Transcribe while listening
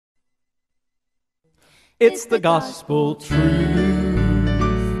It's the gospel truth.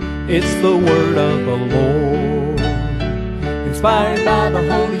 It's the word of the Lord, inspired by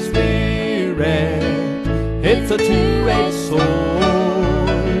the Holy Spirit. It's a two-edged sword.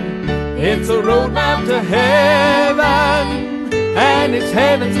 It's a roadmap to heaven, and it's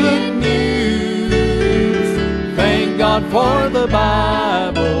heaven's good news. Thank God for the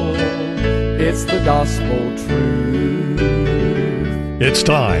Bible. It's the gospel truth. It's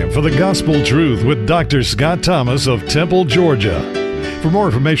time for the Gospel Truth with Dr. Scott Thomas of Temple, Georgia. For more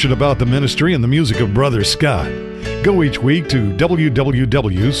information about the ministry and the music of Brother Scott, go each week to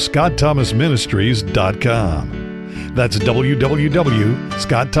www.scottthomasministries.com. That's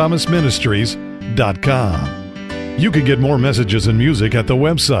www.scottthomasministries.com. You can get more messages and music at the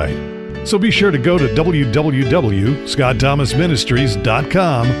website, so be sure to go to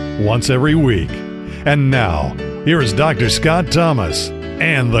www.scottthomasministries.com once every week. And now, here is Dr. Scott Thomas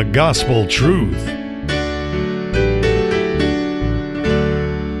and the Gospel Truth.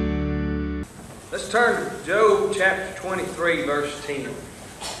 Let's turn to Job chapter 23, verse 10.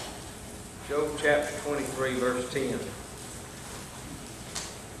 Job chapter 23, verse 10.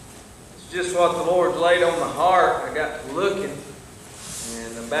 It's just what the Lord's laid on my heart. I got to looking,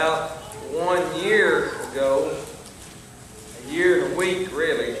 and about 1 year ago, a year and a week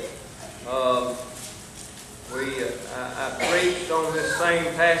really, I preached on this same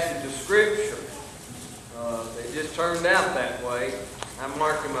passage of Scripture. It just turned out that way. I'm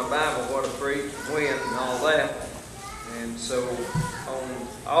marking my Bible what I preached, when, and all that. And so on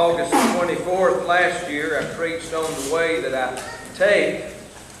August 24th last year, I preached on the way that I take.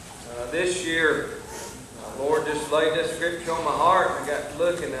 This year, the Lord just laid this Scripture on my heart, and I got to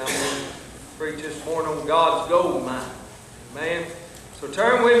looking. I'm going to preach this morning on God's gold mine. Amen. So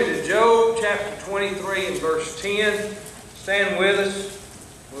turn with me to Job chapter 23 and verse 10. Stand with us.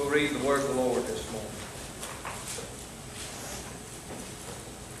 We'll read the word of the Lord this morning.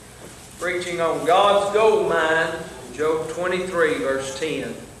 Preaching on God's gold mine, Job 23 verse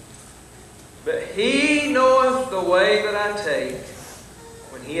 10. But he knoweth the way that I take.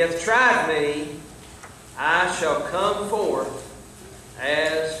 When he hath tried me, I shall come forth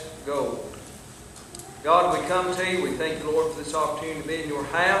as gold. God, we come to you. We thank you, Lord, for this opportunity to be in your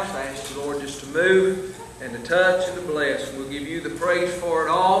house. I ask you, Lord, just to move and to touch and to bless. And we'll give you the praise for it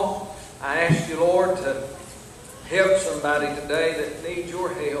all. I ask you, Lord, to help somebody today that needs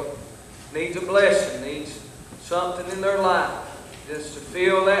your help, needs a blessing, needs something in their life, just to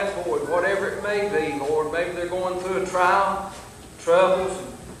fill that void, whatever it may be, Lord. Maybe they're going through a trial, troubles,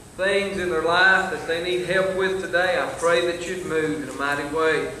 and things in their life that they need help with today. I pray that you'd move in a mighty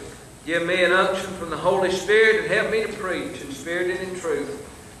way. Give me an unction from the Holy Spirit and help me to preach in spirit and in truth.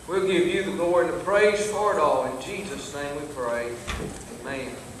 We'll give you the glory and the praise for it all. In Jesus' name we pray. Amen. May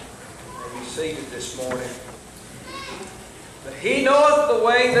be seated this morning. But he knoweth the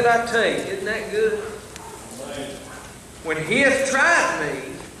way that I take. Isn't that good? Amen. When he hath tried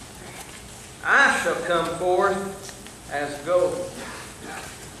me, I shall come forth as gold.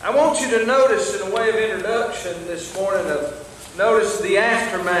 I want you to notice, in a way of introduction this morning, notice the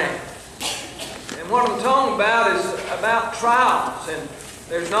aftermath. And what I'm talking about is about trials. And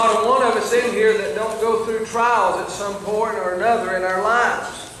there's not a one of us in here that don't go through trials at some point or another in our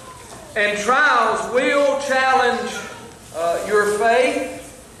lives. And trials will challenge your faith.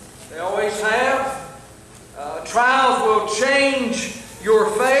 They always have. Trials will change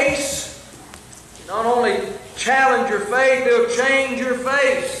your face. Not only challenge your faith, they'll change your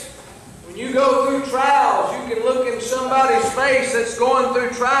face. When you go through trials, you can look in somebody's face that's going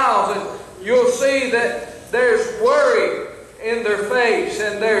through trials, and you'll see that there's worry in their face,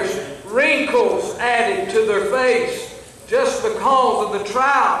 and there's wrinkles added to their face just because of the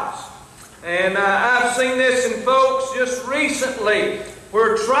trials. And I've seen this in folks just recently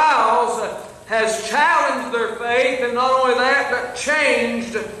where trials has challenged their faith, and not only that, but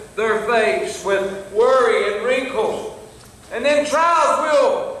changed their face with worry and wrinkles. And then trials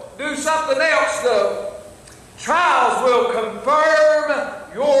will do something else though. Trials will confirm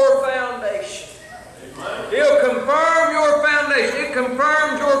your foundation. It'll confirm your foundation. It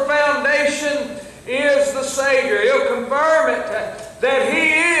confirms your foundation is the Savior. It'll confirm it that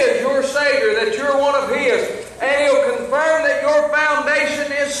He is your Savior, that you're one of His. And He'll confirm that your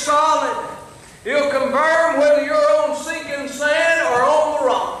foundation is solid. He'll confirm whether you're on sinking sand or on the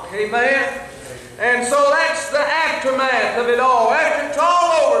rock. Amen. And so that's the aftermath of it all. After it's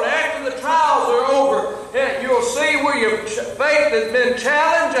all over, and after the trials are over, you'll see where your faith has been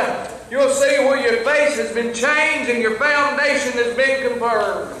challenged. You'll see where your face has been changed and your foundation has been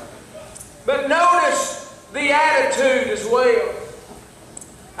confirmed. But notice the attitude as well.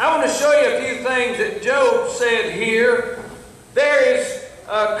 I want to show you a few things that Job said here. There is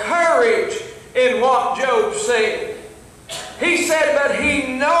courage in what Job said. He said, but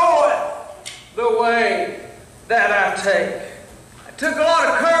he knoweth the way that I take. It took a lot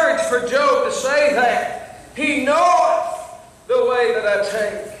of courage for Job to say that. He knoweth the way that I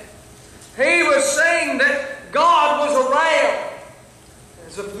take. He was saying that God was around.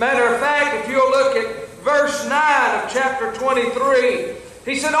 As a matter of fact, if you'll look at verse 9 of chapter 23,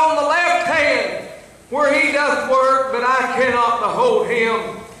 he said, on the left hand where he doth work, but I cannot behold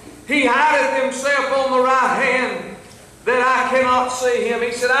him. He hideth himself on the right hand, that I cannot see him.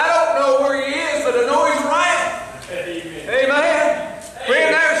 He said, I don't know where he is, but I know he's around. Amen. Amen. Friend,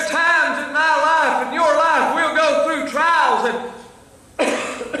 there's times in my life, in your life, we'll go through trials and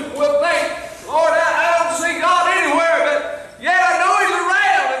we'll think, Lord, I don't see God anywhere, but yet I know he's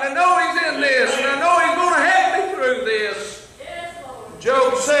around, and I know he's in this, and I know he's going to help me through this.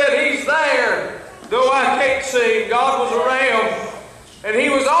 Job said he's there, though I can't see him. God was around. And he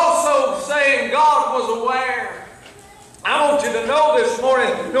was also saying God was aware. I want you to know this morning,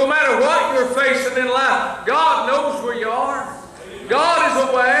 no matter what you're facing in life, God knows where you are. God is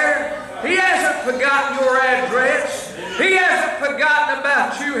aware. He hasn't forgotten your address. He hasn't forgotten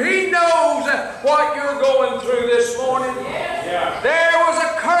about you. He knows what you're going through this morning. There was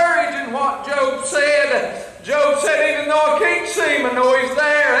a courage in what Job said. Job said, even though I can't see him, I know he's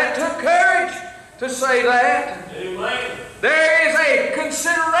there. It took courage to say that. Amen. There is a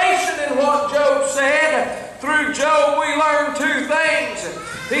consideration in what Job said. Through Job we learn two things.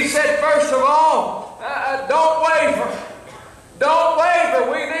 He said, first of all, don't waver. Don't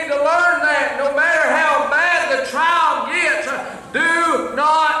waver. We need to learn that. No matter how bad the trial gets, do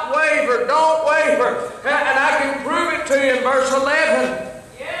not waver. Don't waver. And I can prove it to you in verse 11.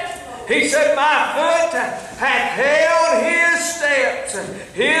 He said, my foot hath held his steps.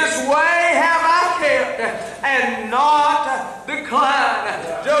 His way have I kept, and not declined.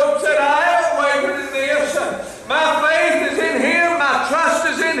 Job said, I haven't wavered in this. My faith is in him. My trust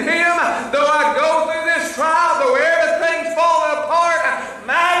is in him. Though I go through this trial, though everything's falling apart,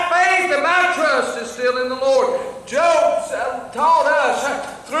 my faith and my trust is still in the Lord. Job taught us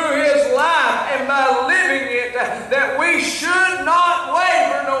through his life and by living it that we should not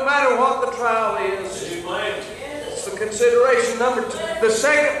waver no matter what the trial is. It's the consideration number two. The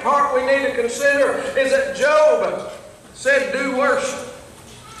second part we need to consider is that Job said, do worship.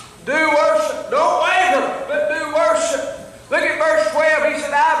 Do worship. Don't waver, but do worship. Look at verse 12. He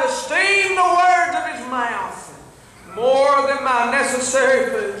said, I've esteemed the words of his mouth more than my necessary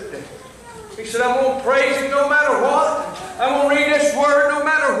food. He said, I'm going to praise him no matter what. I'm going to read this word no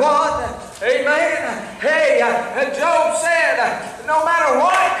matter what. Amen. Hey, Job said, no matter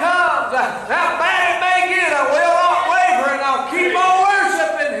what comes, how bad it may get, I will not waver, and I'll keep on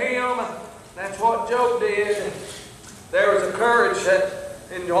worshiping him. That's what Job did. There was a courage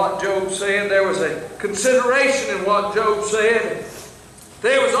in what Job said. There was a consideration in what Job said.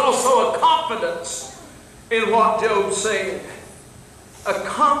 There was also a confidence in what Job said. A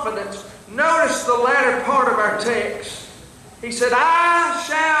confidence. Notice the latter part of our text. He said, I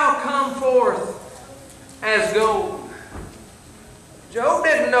shall come forth as gold. Job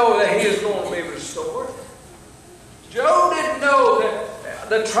didn't know that he was going to be restored. Job didn't know that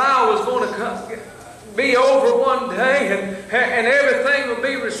the trial was going to be over one day and everything would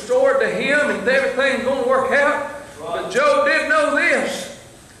be restored to him and everything was going to work out. But Job did know this.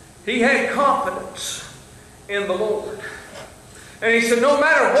 He had confidence in the Lord. And he said, no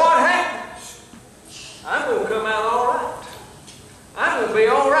matter what happens, I'm going to come out all right. I'm going to be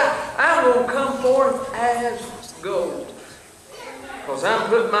all right. I'm going to come forth as gold. Because I'm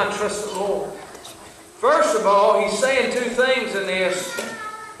putting my trust in the Lord. First of all, he's saying two things in this.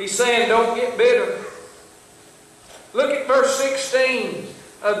 He's saying, don't get bitter. Look at verse 16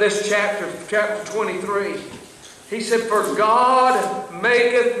 of this chapter, chapter 23. He said, for God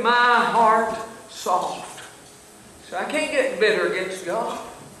maketh my heart soft. So I can't get bitter against God.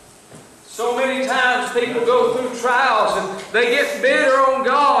 So many times people go through trials and they get bitter on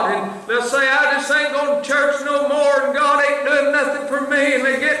God and they'll say, I just ain't going to church no more and God ain't doing nothing for me. And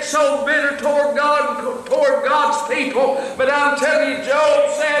they get so bitter toward God and toward God's people. But I'm telling you,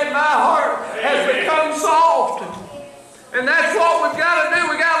 Job said, my heart has become soft. And that's what we've got to do.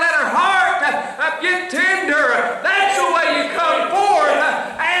 We've got to let our heart get tender. That's the way you come forth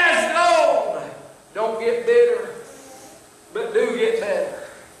as gold. Don't get bitter, but do get better.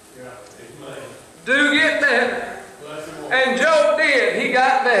 Do get better. And Job did. He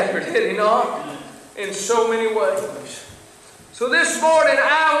got better, did he not? In so many ways. So this morning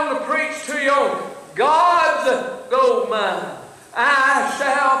I want to preach to you on God's gold mine. I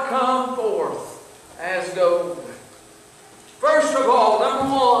shall come forth as gold. First of all,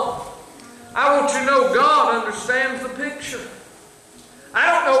 number one, I want you to know God understands the picture. I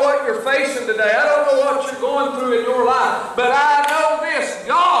don't know what you're facing today. I don't know what you're going through in your life. But I know this.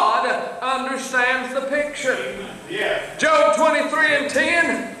 God understands the picture. Yeah. Job 23 and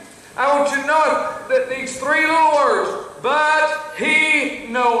 10. I want you to know that these three little words. But He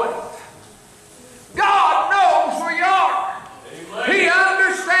knoweth. God knows where you are. He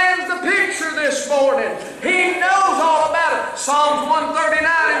understands the picture this morning. He knows all about it. Psalms 139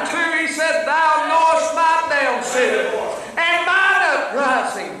 and 2, He said, Thou knowest my downsitting and mine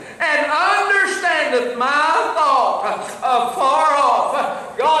uprising, and understandeth my thought afar off.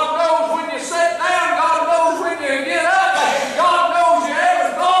 God knows when you sit down. God knows when you get up. God knows your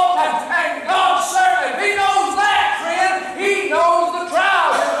every thought. And God certainly, He knows that, friend. He knows the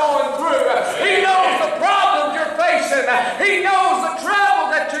trials you're going through. He knows the problems you're facing. He knows the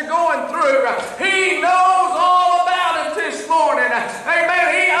trouble that you're going through. He knows all about it this morning. Amen.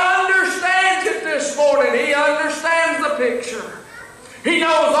 He understands it this morning. He understands the picture. He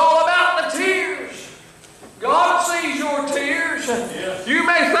knows all about the tears. God sees your tears. Yeah. You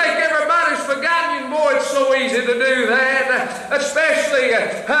may think everybody's forgotten you. Boy, it's so easy to do that. Especially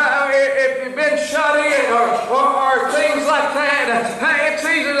if you've been shut in or things like that. It's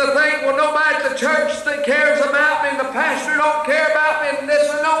easy to think, well, nobody at the church that cares about me, and the pastor don't care about me, and this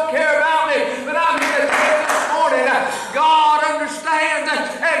one don't care about me. But I'm here to tell you this morning, God understands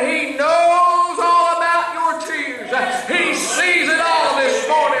and He knows all about your tears. He sees it all this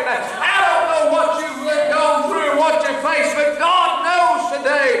morning. I don't know what you've gone through, what you face, but God knows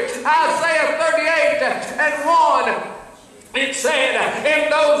today. Isaiah 38 and 1. It said,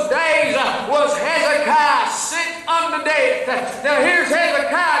 in those days was Hezekiah sick unto death. Now here's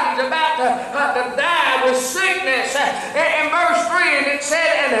Hezekiah. He's about to die with sickness. In verse 3, and it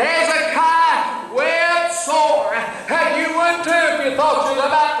said, and Hezekiah wept sore. You would too if you thought you was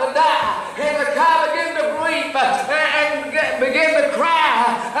about to die. Hezekiah began to weep and began to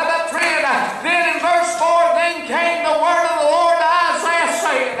cry. But friend, then in verse 4, then came the word of the Lord to Isaiah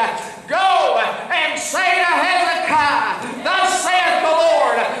saying, Go and say to Hezekiah, Thus saith the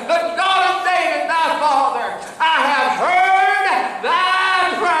Lord, the God of David thy father, I have heard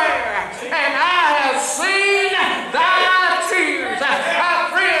thy prayer, and I have seen thy tears.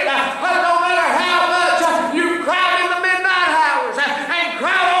 Friend, no matter how much you cried in the midnight hours, and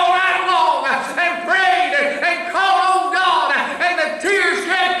cried all night long, and prayed and called on God, and the tears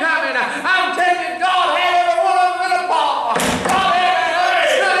kept coming, I'm telling you, God had every one of them in a bottle. God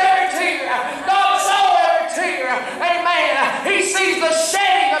understood every tear. God saw every tear. Amen. He sees the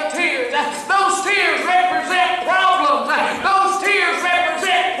shedding of tears. Those tears represent problems. Those tears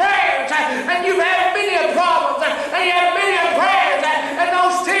represent prayers. And you've had many problems. And you have many prayers. And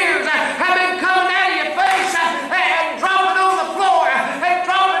those tears have been coming out of your face and dropping on the floor and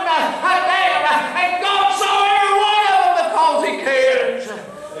dropping down. And God saw every one of them because He cares.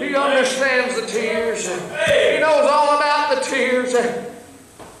 He understands the tears. He knows all about the tears.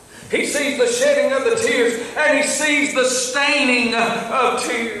 He sees the shedding of the tears, and He sees the staining of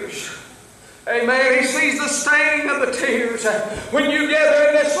tears. Amen. He sees the staining of the tears. When you gather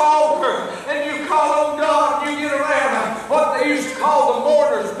in this altar and you call on God, you get around what they used to call the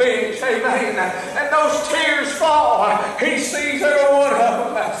mourner's bench. Amen. And those tears fall. He sees every one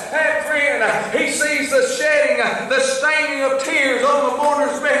of them. And friend, He sees the shedding, the staining of tears on the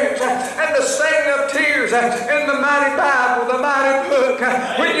mourner's bench, and the staining of tears in the mighty Bible, the mighty book.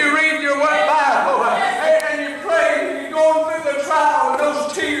 When you read your Bible and you pray and you're going through the trial, and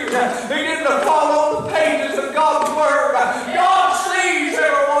those tears begin to fall on the pages of God's Word. God sees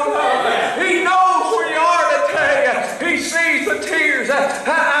every one of them. He knows where you are today. He sees the tears.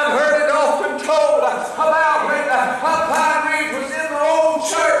 I've heard it often told about when Pine Ridge was in the old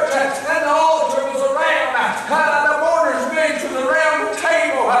church and the altar was around. The mourner's bench was around the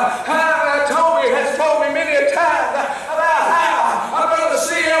table. Toby has told me many a time about how Brother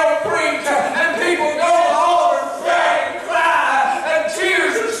C.L. preach and people go to the altar and pray and cry and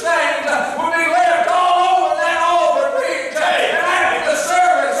tears and stains will be left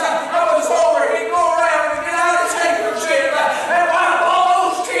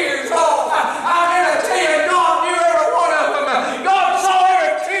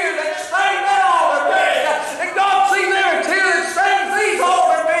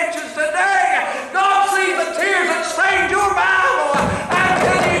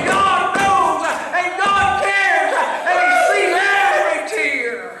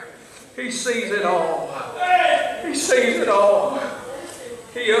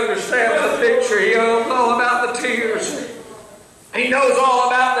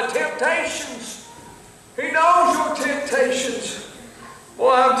He knows your temptations.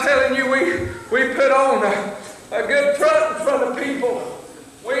 Boy, I'm telling you, we put on a good front in front of people.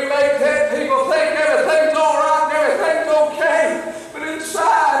 We make people think everything's all right and everything's okay. But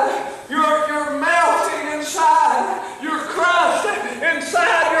inside, you're melting inside. You're crushed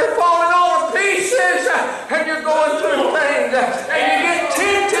inside. You're falling all to pieces. And you're going through things. And you get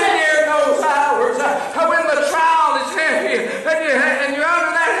tempted in those hours. When the trial is heavy and you're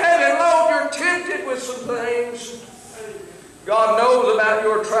under that heavy load, you're tempted with some things. God knows about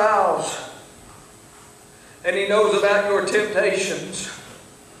your trials. And He knows about your temptations.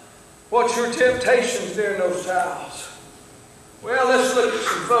 What's your temptations during those trials? Well, let's look at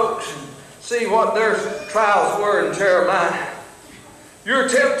some folks and see what their trials were in Jeremiah. Your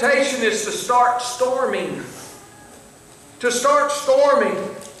temptation is to start storming. To start storming.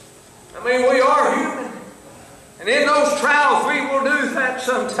 I mean, we are human. And in those trials, we will do that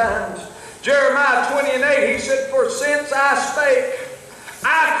sometimes. Jeremiah 20:8, he said, "For since I spake,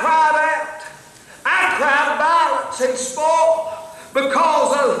 I cried out. I cried violence and spoil,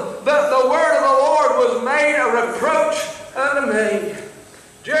 because of the word of the Lord was made a reproach unto me."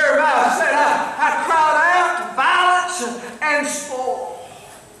 Jeremiah said, I cried out violence and spoil.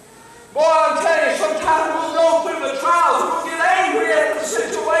 Boy, I'm telling you, sometimes we'll go through the trials and we'll get angry at the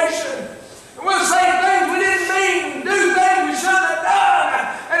situation. And we'll say things we didn't mean, do things we shouldn't have done.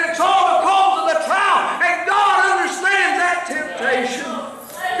 And it's all because of the trial. And God understands that temptation.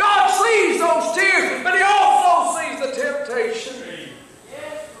 God sees those tears, but He also sees the temptation.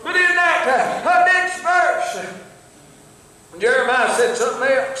 But in that next verse, Jeremiah said something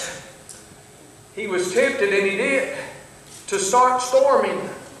else. He was tempted, and he did, to start storming.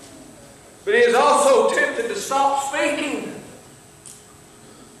 But he is also tempted to stop speaking.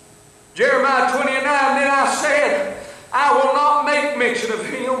 Jeremiah 29, then I said, I will not make mention of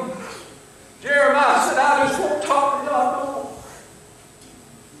him. Jeremiah said, I just won't talk to God no more,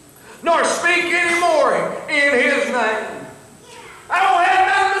 nor speak anymore in His name. I don't have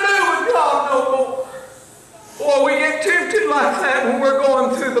nothing to do with God no more. Boy, we get tempted like that when we're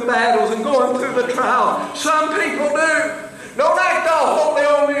going through the battles and going through the trial. Some people do. Don't act all holy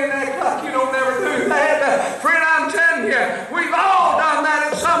on me and act like you don't never do that. Friend, I'm telling you, we've all done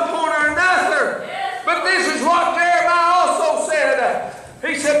that at some point or another. But this is what Jeremiah also said.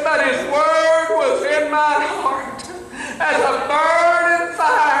 He said, but His word was in my heart as a burning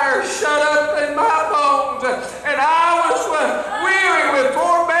fire shut up in my bones. And I was weary with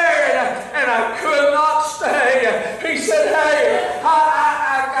forbearing, and I could not stay. He said, hey,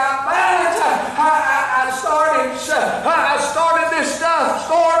 I got balance. I started this stuff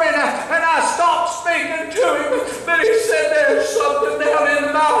storming, and I stopped speaking to him. But he said, there's something down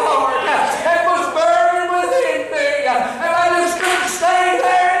in my heart. It was burning within me, and I just couldn't stay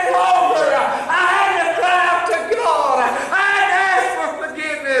there any longer. I had to cry out to God. I had to ask for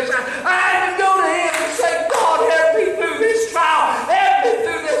forgiveness. I had to go to Him and say, God, help me through this trial. Help me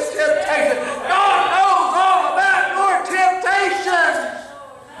through this temptation. God knows all about your temptations.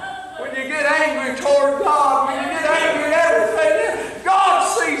 When you get angry toward God, when you get angry at everything, God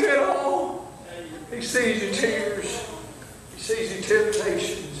sees it all. He sees your tears. He sees your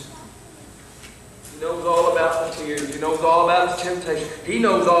temptations. He knows all about the tears. He knows all about the temptation. He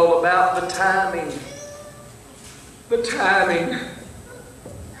knows all about the timing. The timing.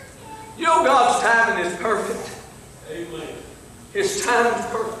 You know, God's timing is perfect. Amen. His time is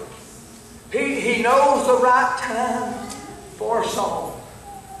perfect. He knows the right time for a song.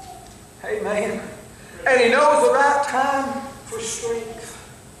 Amen. And He knows the right time for strength.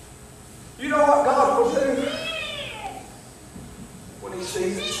 You know what God will do? When He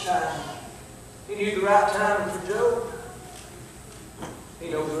sees it's time. He knew the right time for Job. He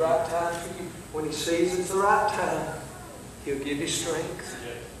knows the right time for you. When He sees it's the right time, He'll give you strength.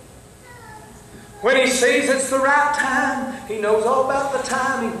 When He sees it's the right time, He knows all about the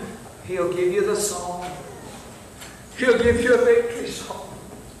timing. He'll give you the song. He'll give you a victory song.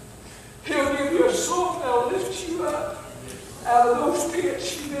 He'll give you a song that'll lift you up out of those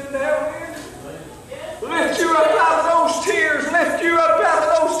pits you've been down in. Lift you up out of those tears. Lift you up out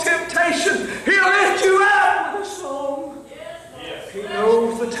of those temptations. He'll lift you up with a song. He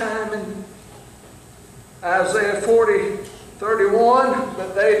knows the timing. Isaiah 40:31,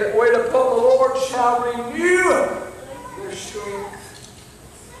 but they that wait upon the Lord shall renew their strength.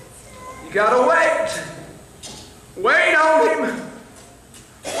 You got to wait. Wait on Him.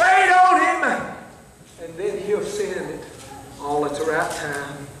 Wait on Him. And then He'll send it all at the right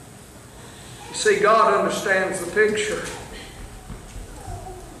time. You see, God understands the picture.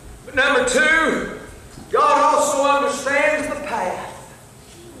 But number two, God also understands the path.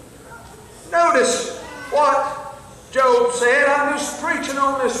 Notice what what Job said. I'm just preaching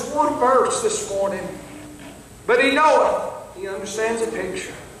on this one verse this morning. But he knoweth. He understands the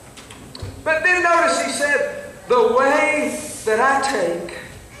picture. But then notice he said, the way that I take.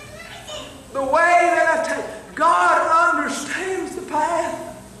 The way that I take. God understands the path.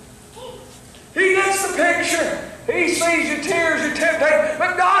 He gets the picture. He sees your tears, your temptation.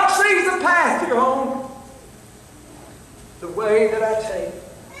 But God sees the path you're on. The way that I take.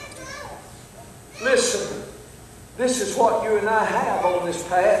 Listen, this is what you and I have on this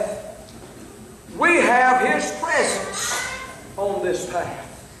path. We have His presence on this path.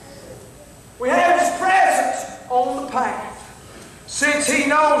 We have His presence on the path. Since He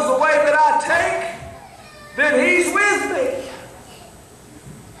knows the way that I take, then He's with me.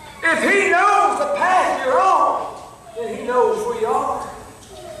 If He knows the path you're on, then He knows where you are.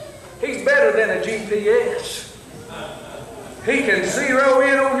 He's better than a GPS. He can zero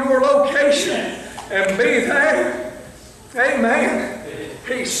in on your location and be there. Amen.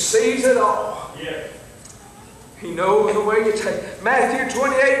 He sees it all. He knows the way you take. Matthew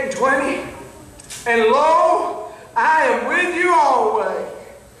 28:20. And lo, I am with you always,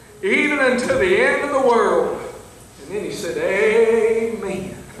 even unto the end of the world. And then He said,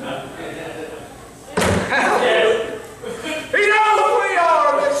 Amen. Hallelujah. He knows we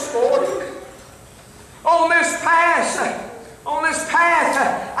are this morning. On this path,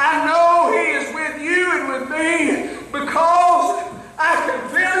 I know He is with you and with me because I can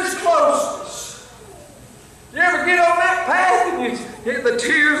feel His closeness. You ever get on that path and you get the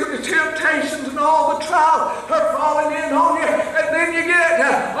tears and the temptations and all the trials are falling in on you, and then you get,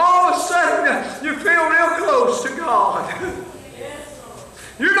 all of a sudden, you feel real close to God.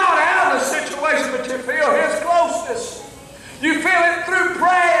 You're not out of the situation, but you feel His closeness. You feel it through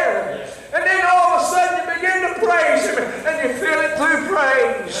prayer. And then all of a sudden you begin to praise Him, and you feel it through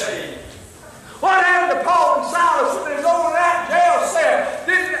praise. What happened to Paul and Silas when they was over that jail cell?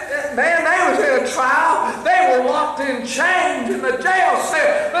 Man, they was in a trial. They were locked in chains in the jail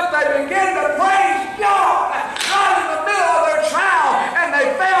cell, but they began to praise God right in the middle of their trial, and they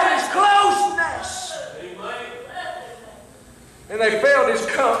felt His closeness. And they felt His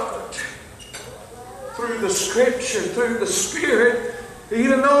comfort through the Scripture, through the Spirit.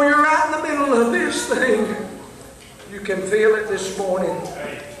 Even though you're right in the middle of this thing, you can feel it this morning.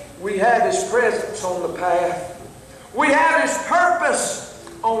 We have His presence on the path. We have His purpose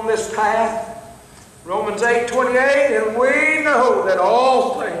on this path. Romans 8:28, and we know that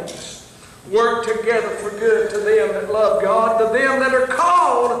all things work together for good to them that love God, to them that are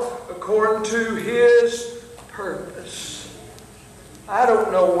called according to His purpose. I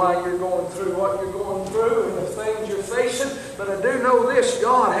don't know why you're going through what you're going through and the things you're facing, but I do know this: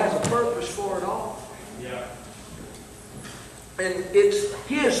 God has a purpose for it all. Yeah. And it's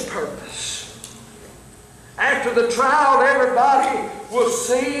His purpose. After the trial, everybody will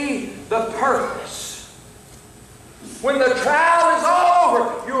see the purpose. When the trial is all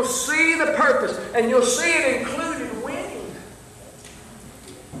over, you'll see the purpose, and you'll see it included winning.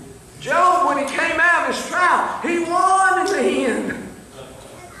 Job, when he came out of his trial, he won in the end.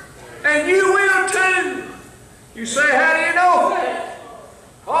 And you will too. You say, how do you know that?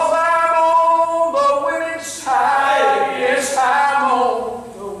 Because I'm on the winning side. Yes, I'm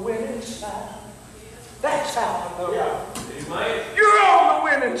on the winning side. That's how I know. Yeah. You're on the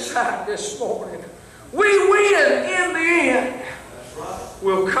winning side this morning. We win in the end. That's right.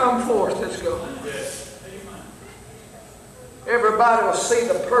 We'll come forth. Let's go. Yes. Everybody will see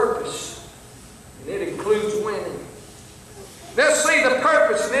the purpose, and it includes winning. They'll see the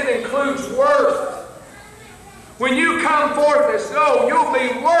purpose, and it includes worth. When you come forth as though you'll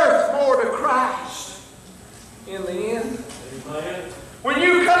be worth more to Christ in the end. Amen. When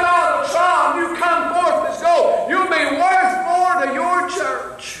you come out of the trial and you come forth as though you'll be worth more to your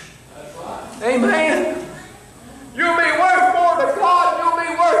church. That's right. Amen. You'll be worth more to God. You'll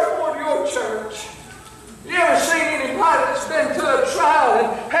be worth more to your church. You ever seen anybody that's been through a trial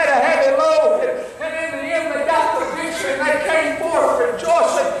and had a heavy load, and in the end they got the victory and they came forth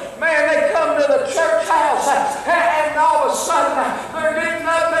rejoicing? Man, they come to the church house and all of a sudden they're getting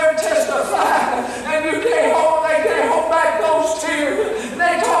up there testifying, and they can't hold back those tears.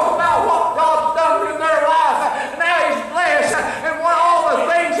 They talk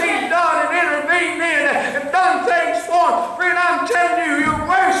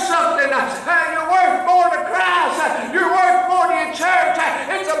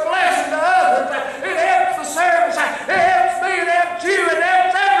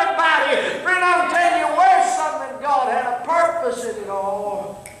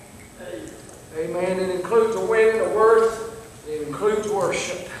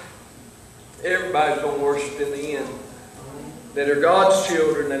everybody's going to worship in the end. That are God's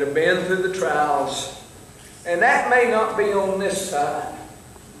children, that have been through the trials. And that may not be on this side,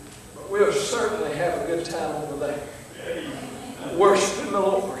 but we'll certainly have a good time over there. Worshiping the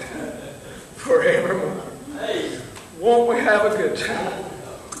Lord forevermore. Won't we have a good time?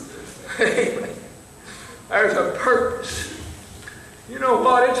 Amen. There's a purpose. You know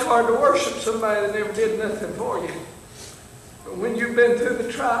what? It's hard to worship somebody that never did nothing for you. But when you've been through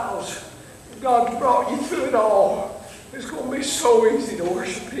the trials, God's brought you through it all. It's going to be so easy to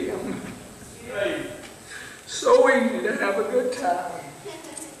worship Him. So easy to have a good time.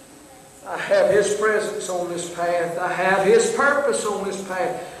 I have His presence on this path. I have His purpose on this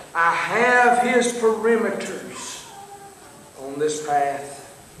path. I have His perimeters on this path.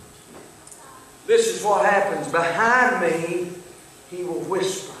 This is what happens. Behind me, He will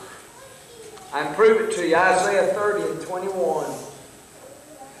whisper. I can prove it to you. Isaiah 30:21.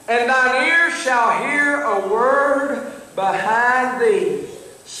 And thine ears shall hear a word behind thee,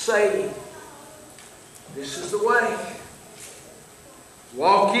 saying, this is the way.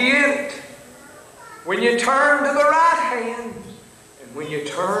 Walk ye in it. When you turn to the right hand, and when you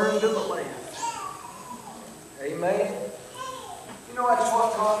turn to the left. Amen. You know that's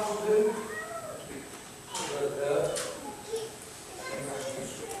what God will do.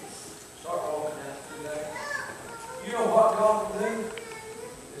 Start walking out through there. You know what God will do?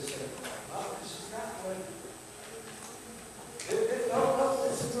 Is say, oh, this is that way. No,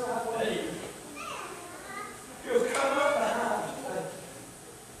 this is the right way. You'll come up behind me.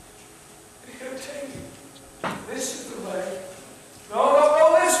 He'll tell you, this is the way. No, don't go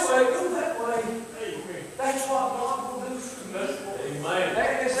this way, go that way. That's what God will do for me.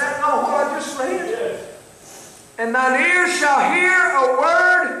 Amen. Is that not what I just read? Yes. And thine ears shall hear a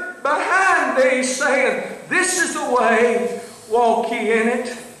word behind thee, saying, this is the way, walk ye in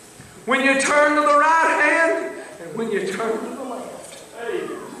it. When you turn to the right hand, and when you turn to the left.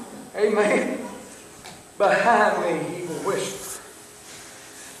 Amen. Behind me He will whisper.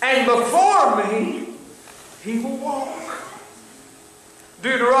 And before me He will walk.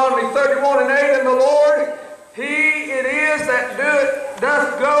 Deuteronomy 31:8, and the Lord, He it is that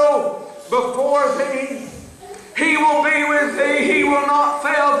doth go before thee. He will be with thee. He will not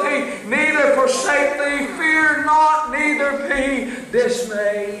fail thee, neither forsake thee. Fear not, neither be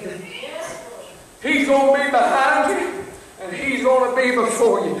dismayed. He's going to be behind you, and He's going to be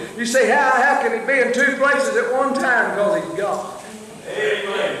before you. You say, how can He be in two places at one time? Because He's God.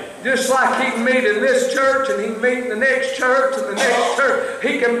 Amen. Just like He can meet in this church, and He can meet in the next church, and the next church.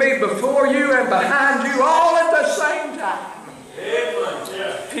 He can be before you and behind you all at the same time.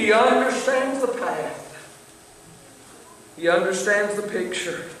 Amen. He understands the path. He understands the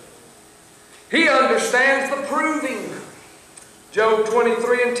picture. He understands the proving. Job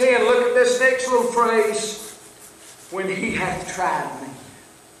 23:10. Look at this next little phrase. When He hath tried me.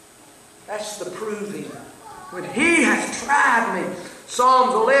 That's the proving. When He hath tried me.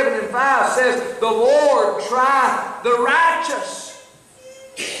 Psalms 11:5 says, the Lord trieth the righteous.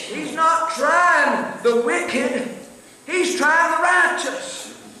 He's not trying the wicked. He's trying the righteous.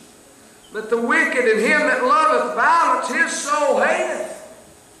 But the wicked and him that loveth violence, his soul hateth.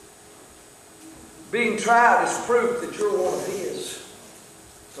 Being tried is proof that you're one of His.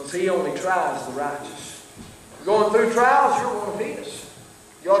 Because He only tries the righteous. Going through trials, you're one of His.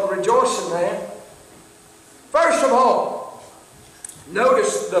 You ought to rejoice in that. First of all,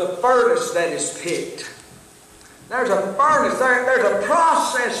 notice the furnace that is picked. There's a furnace, there's a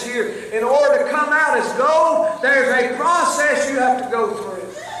process here. In order to come out as gold, there's a process you have to go through.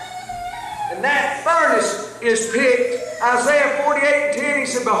 And that furnace is picked. Isaiah 48:10, He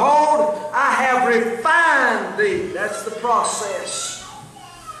said, behold, I have refined thee. That's the process.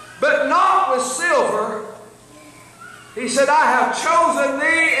 But not with silver. He said, I have chosen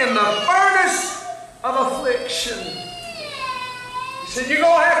thee in the furnace of affliction. He said, you're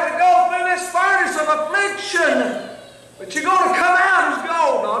going to have to go through this furnace of affliction. But you're going to come out as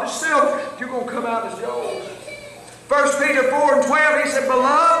gold, not as silver. You're going to come out as gold. 1 Peter 4:12, he said,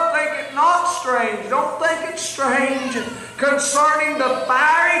 beloved, think it not strange. Don't think it strange concerning the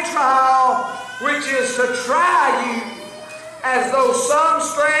fiery trial which is to try you, as though some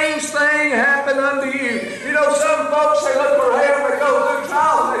strange thing happened unto you. You know, some folks say, look, we're having to go through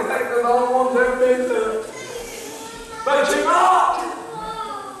trials. They think they're the only ones that ever been through it. But you're not.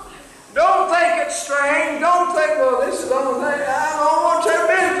 Don't think it's strange. Don't think, well, this is the only thing. I'm the only one that's ever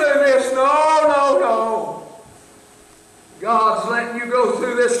been through this. No. God's letting you go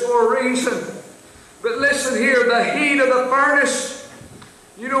through this for a reason. But listen here, the heat of the furnace,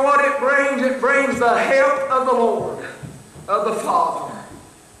 you know what it brings? It brings the help of the Lord, of the Father.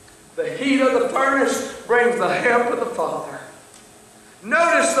 The heat of the furnace brings the help of the Father.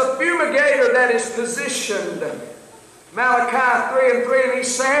 Notice the fumigator that is positioned. Malachi 3:3, and he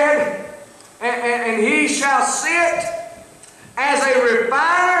said, and he shall sit as a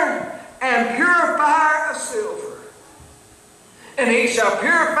refiner and purifier of silver. And he shall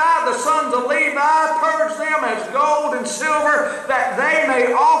purify the sons of Levi, purge them as gold and silver, that they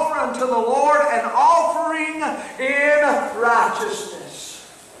may offer unto the Lord an offering in righteousness.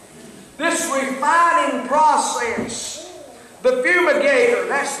 This refining process, the fumigator,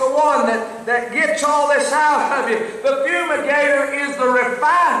 that's the one that gets all this out of you. The fumigator is the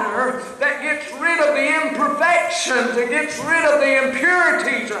refiner that gets rid of the imperfections, it gets rid of the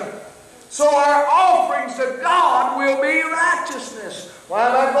impurities. So our offerings to God will be righteousness. Why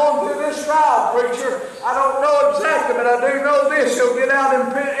am I going through this trial, preacher? I don't know exactly, but I do know this. He'll get out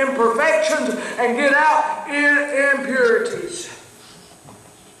imperfections and get out impurities.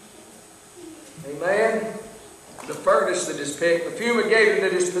 Amen. The furnace that is picked, the fumigator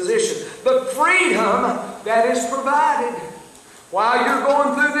that is positioned, the freedom that is provided. While you're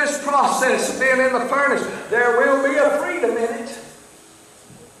going through this process of being in the furnace, there will be a freedom in it.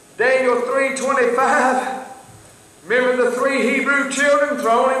 Daniel 3:25. Remember the 3 Hebrew children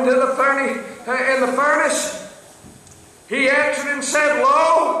thrown into the furnace? He answered and said,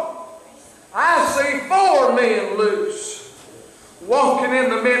 Lo, I see 4 men loose, walking in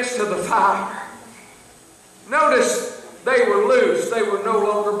the midst of the fire. Notice they were loose. They were no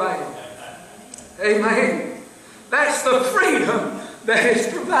longer bound. Amen. That's the freedom that is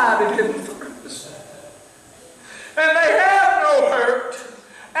provided in the furnace. And they have no hurt.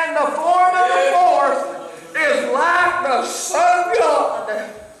 And the form of the 4th is like the Son of God.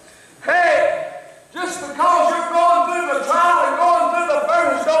 Hey, just because you're going through the trial and going through the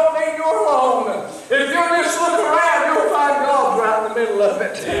furnace don't mean you're alone. If you just look around, you'll find God right in the middle of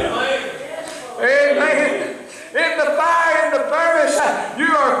it. Amen. Amen. In the fire, in the furnace,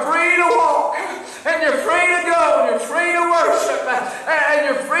 you are free to walk. And you're free to go, and you're free to worship, and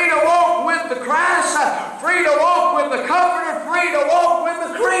you're free to walk with the Christ, free to walk with the Comforter, free to walk with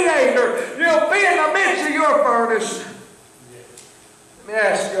the Creator. You'll be in the midst of your furnace. Let me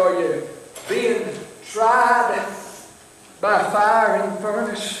ask you, are you being tried by fire in the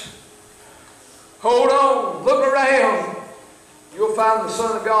furnace? Hold on, look around. You'll find the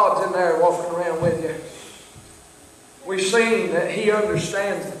Son of God's in there walking around with you. We've seen that He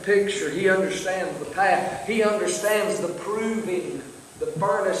understands the picture. He understands the path. He understands the proving, the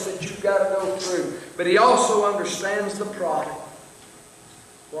furnace that you've got to go through. But He also understands the product,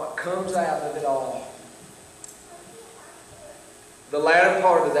 what comes out of it all. The latter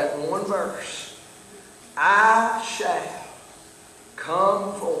part of that one verse, I shall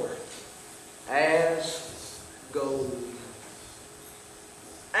come forth as gold.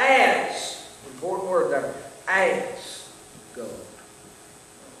 As, important word there, as gold.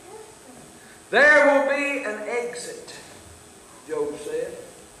 There will be an exit, Job said.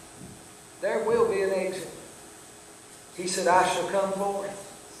 There will be an exit. He said, I shall come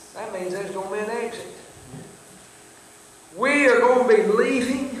forth. That means there's going to be an exit. We are going to be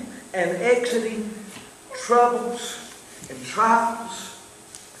leaving and exiting troubles and trials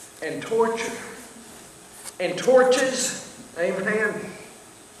and torture and torches. Amen.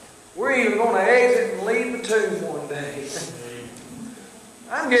 We're even going to exit and leave the tomb one day.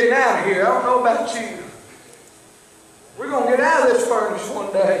 I'm getting out of here. I don't know about you. We're going to get out of this furnace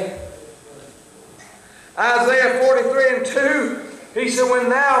one day. Isaiah 43:2, he said, when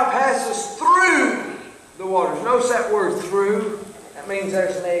thou passest through the waters. Notice that word through. That means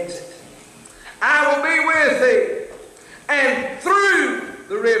there's an exit. I will be with thee. And through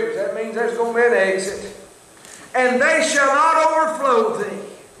the rivers. That means there's going to be an exit. And they shall not overflow thee.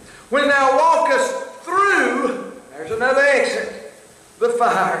 When thou walkest through, there's another exit, the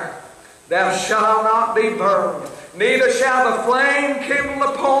fire, thou shalt not be burned, neither shall the flame kindle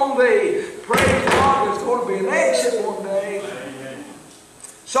upon thee. Praise God, there's going to be an exit one day. Amen.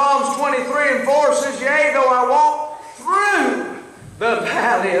 Psalms 23:4 says, yea, though I walk through the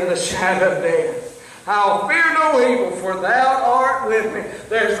valley of the shadow of death, I'll fear no evil, for thou art with me.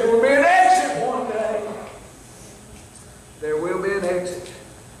 There's going to be an exit one day. There will be an exit.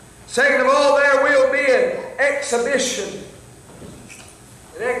 Second of all, there will be an exhibition,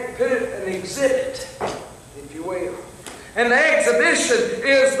 an exhibit, if you will. And the exhibition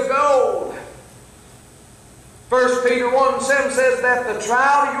is the gold. 1 Peter 1:7 says that the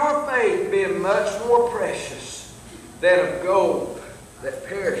trial of your faith being much more precious than of gold that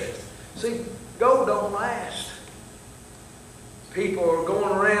perisheth. See, gold don't last. People are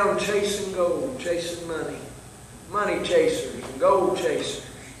going around chasing gold, chasing money. Money chasers and gold chasers.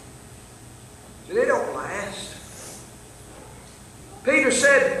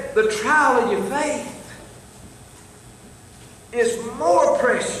 said, the trial of your faith is more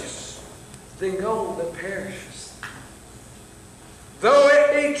precious than gold that perishes. Though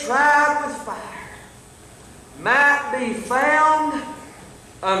it be tried with fire, might be found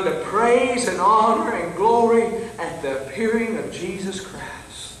unto praise and honor and glory at the appearing of Jesus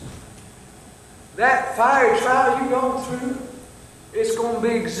Christ. That fire trial you've gone through, it's going to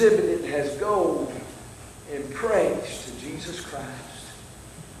be exhibited as gold in praise to Jesus Christ.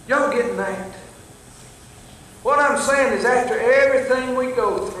 Y'all getting that? What I'm saying is after everything we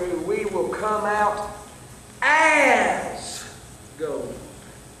go through, we will come out as gold.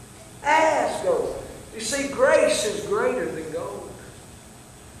 As gold. You see, grace is greater than gold.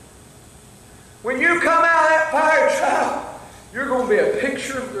 When you come out of that fire trial, you're going to be a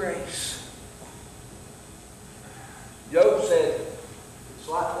picture of grace. Job said, it's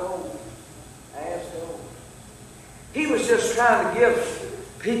like gold, as gold. He was just trying to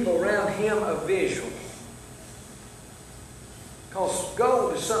give people around him a visual. Because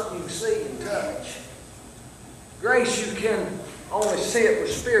gold is something you can see and touch. Grace, you can only see it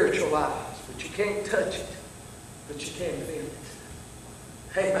with spiritual eyes, but you can't touch it, but you can feel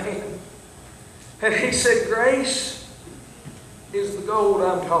it. Amen. And he said, grace is the gold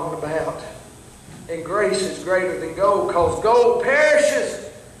I'm talking about. And grace is greater than gold, because gold perishes,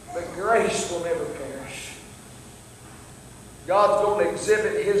 but grace will never perish. God's going to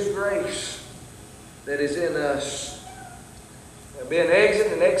exhibit His grace that is in us. There'll be an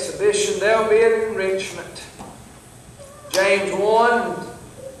exit, an exhibition. There'll be an enrichment. James 1,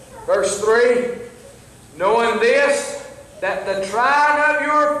 verse 3, knowing this, that the trying of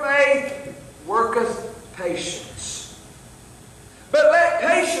your faith worketh patience. But let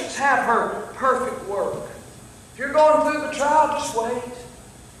patience have her perfect work. If you're going through the trial, just wait.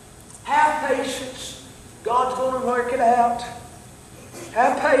 Have patience. God's going to work it out.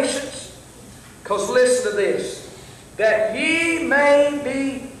 Have patience. Because listen to this. That ye may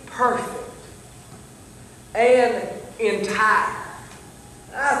be perfect and entire.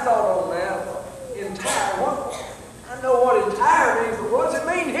 I thought on that. Entire. I know what entire means, but what does it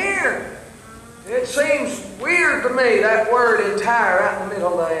mean here? It seems weird to me, that word entire, right in the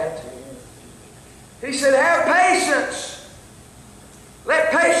middle of that. He said, have patience.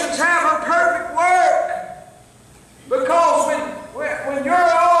 Let patience have her perfect work. Because when you're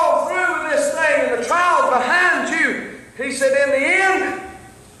all through this thing and the trial's behind you, he said, in the end,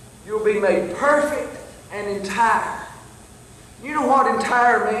 you'll be made perfect and entire. You know what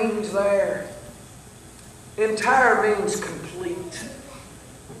entire means there? Entire means complete.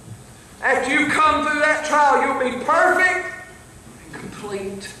 After you come through that trial, you'll be perfect and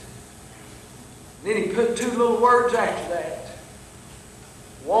complete. And then he put two little words after that.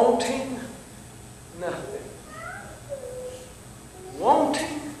 Wanting nothing.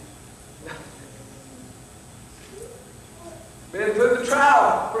 Wanting nothing. Been through the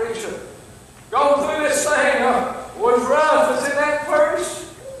trial, preacher. Going through this thing was rough as in that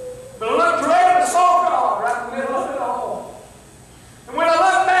first. But I looked around and saw God right in the middle of it all. And when I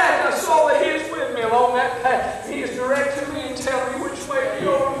looked back, I saw that He was with me along that path. He is directing me and telling me which way to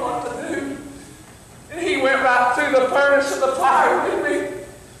go and what to do. And He went right through the furnace of the fire with me.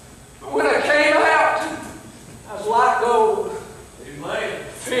 But when I came out, I was like gold. Amen.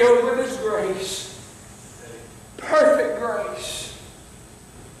 Filled with His grace. Perfect grace.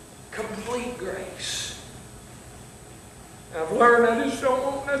 Complete grace. I've learned I just don't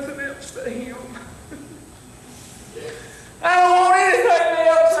want nothing else but Him. I don't want anything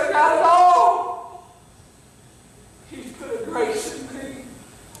else. I got it all. He's put a grace in me.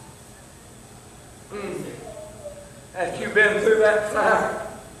 After you've been through that fire,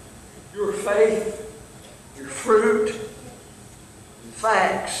 your faith, your fruit,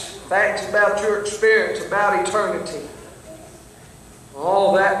 facts about your experience, about eternity,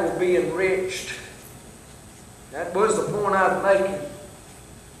 all that will be enriched. That was the point I was making.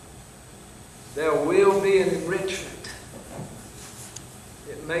 There will be an enrichment.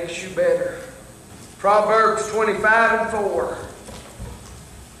 It makes you better. Proverbs 25:4.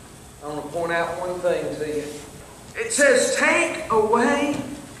 I want to point out one thing to you. It says, take away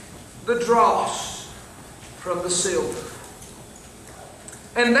the dross from the silver,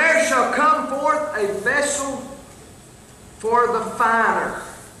 and there shall come forth a vessel for the finer.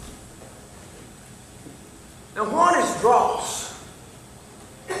 Now, what is dross?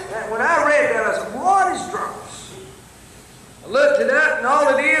 When I read that, I said, what is dross? I looked it up, and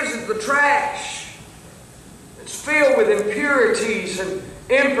all it is the trash. It's filled with impurities and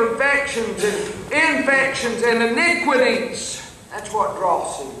imperfections and infections and iniquities. That's what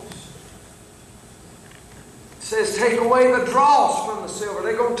dross is. says, take away the dross from the silver.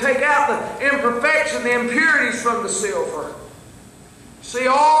 They're going to take out the imperfection, the impurities from the silver. See,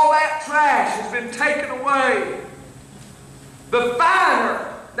 all that trash has been taken away. The finer,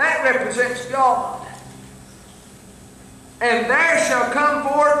 that represents God. And there shall come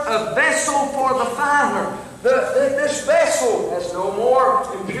forth a vessel for the finer. This vessel has no more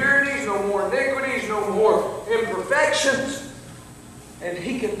impurities, no more iniquities, no more imperfections. And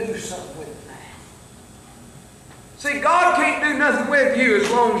He can do something with it. See, God can't do nothing with you as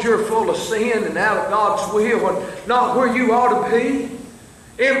long as you're full of sin and out of God's will and not where you ought to be.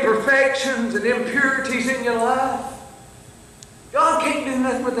 Imperfections and impurities in your life. God can't do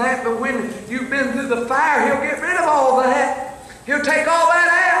nothing with that, but when you've been through the fire, He'll get rid of all that. He'll take all that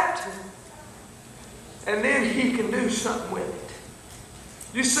out. And then He can do something with it.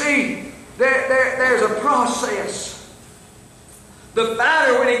 You see, there's a process. The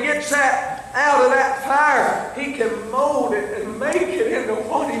fire, when he gets that out of that fire, he can mold it and make it into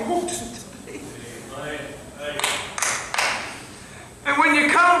what he wants it to be. And when you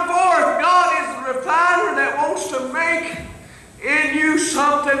come forth, God is the refiner that wants to make in you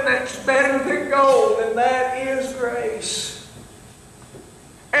something that's better than gold, and that is grace.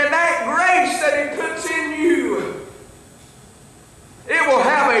 And that grace that He puts in you, it will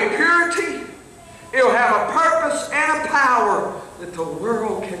have a purity, it will have a purpose and a power that the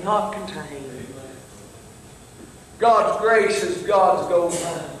world cannot contain. God's grace is God's gold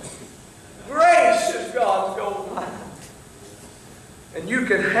mine. Grace is God's gold mine. And you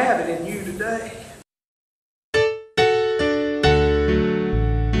can have it in you today.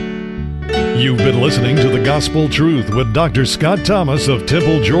 You've been listening to The Gospel Truth with Dr. Scott Thomas of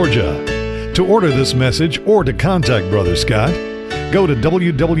Temple, Georgia. To order this message or to contact Brother Scott, go to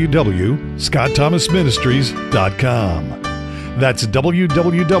www.scottthomasministries.com. That's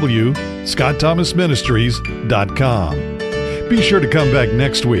www.scottthomasministries.com. Be sure to come back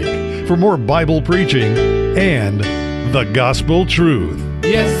next week for more Bible preaching and the Gospel Truth.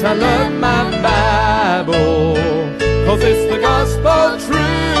 Yes, I love my Bible, 'cause it's